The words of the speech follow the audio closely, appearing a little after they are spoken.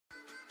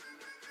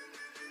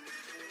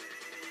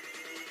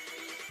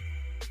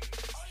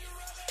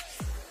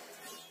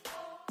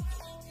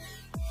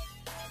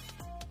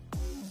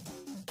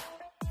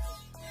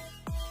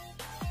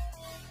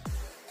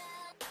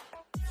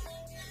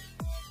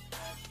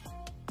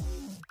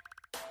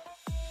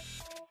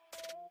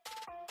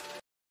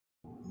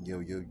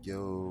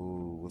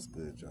Yo, what's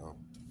good, y'all?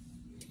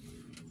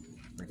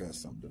 I got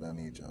something that I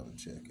need y'all to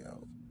check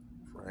out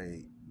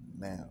right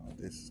now.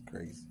 This is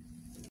crazy.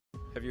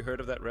 Have you heard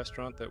of that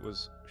restaurant that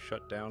was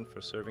shut down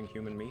for serving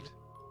human meat?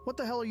 What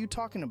the hell are you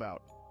talking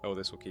about? Oh,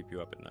 this will keep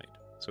you up at night.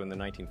 So in the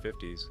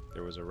 1950s,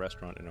 there was a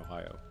restaurant in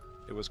Ohio.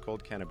 It was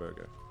called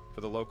Cannaburger. For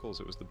the locals,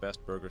 it was the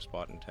best burger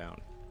spot in town.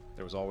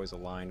 There was always a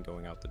line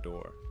going out the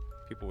door.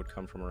 People would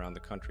come from around the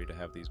country to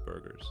have these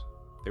burgers.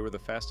 They were the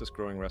fastest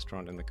growing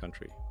restaurant in the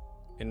country.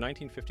 In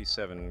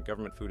 1957,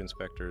 government food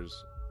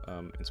inspectors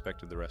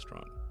inspected the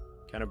restaurant.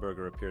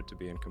 Cannaburger appeared to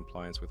be in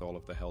compliance with all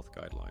of the health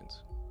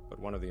guidelines, but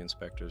one of the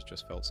inspectors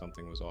just felt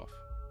something was off.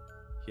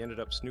 He ended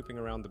up snooping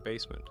around the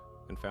basement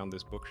and found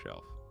this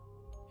bookshelf.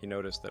 He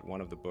noticed that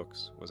one of the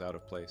books was out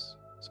of place,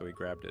 so he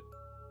grabbed it.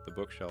 The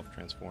bookshelf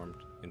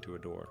transformed into a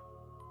door,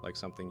 like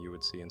something you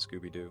would see in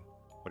Scooby-Doo.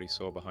 What he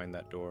saw behind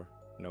that door,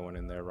 no one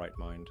in their right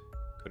mind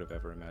could have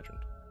ever imagined.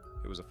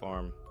 It was a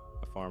farm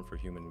for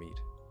human meat.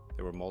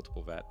 There were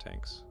multiple vat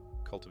tanks,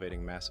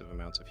 cultivating massive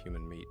amounts of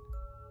human meat.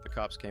 The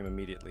cops came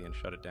immediately and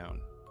shut it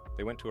down.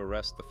 They went to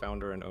arrest the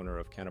founder and owner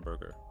of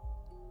Cannaburger.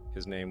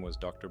 His name was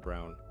Dr.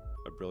 Brown,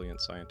 a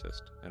brilliant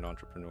scientist and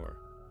entrepreneur.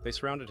 They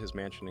surrounded his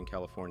mansion in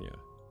California.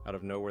 Out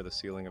of nowhere, the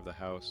ceiling of the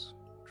house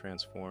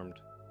transformed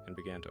and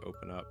began to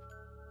open up.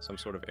 Some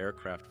sort of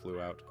aircraft flew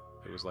out.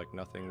 It was like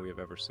nothing we have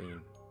ever seen.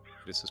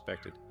 It is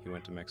suspected he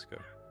went to Mexico.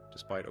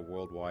 Despite a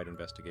worldwide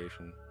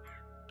investigation,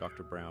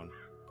 Dr. Brown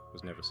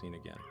was never seen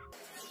again.